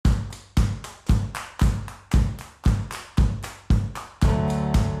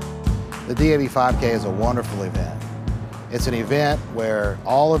The DAV 5K is a wonderful event. It's an event where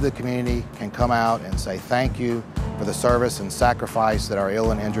all of the community can come out and say thank you for the service and sacrifice that our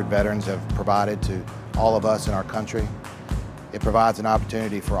ill and injured veterans have provided to all of us in our country. It provides an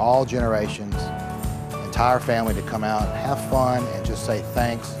opportunity for all generations, entire family to come out and have fun and just say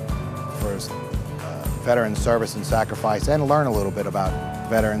thanks for veteran service and sacrifice and learn a little bit about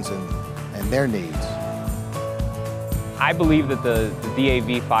veterans and their needs. I believe that the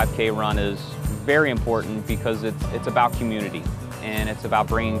DAV 5K run is very important because it's about community, and it's about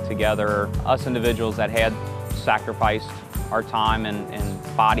bringing together us individuals that had sacrificed our time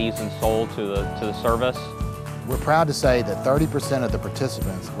and bodies and soul to the service. We're proud to say that 30% of the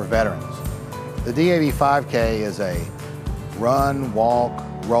participants were veterans. The DAV 5K is a run, walk,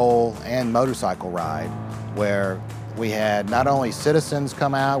 roll, and motorcycle ride where we had not only citizens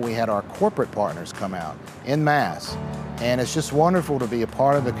come out, we had our corporate partners come out en masse. And it's just wonderful to be a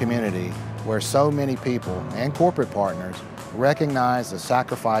part of a community where so many people and corporate partners recognize the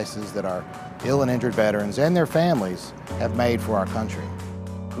sacrifices that our ill and injured veterans and their families have made for our country.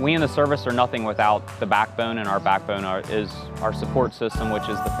 We in the service are nothing without the backbone, and our backbone is our support system, which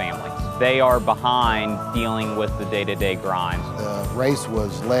is the families. They are behind dealing with the day-to-day grind. The race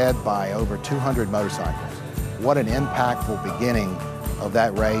was led by over 200 motorcycles. What an impactful beginning of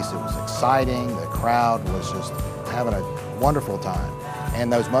that race. It was exciting, the crowd was just having a wonderful time.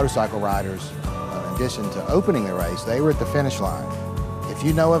 And those motorcycle riders, in addition to opening the race, they were at the finish line. If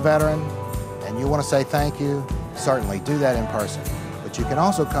you know a veteran and you want to say thank you, certainly do that in person. But you can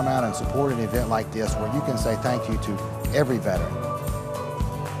also come out and support an event like this where you can say thank you to every veteran.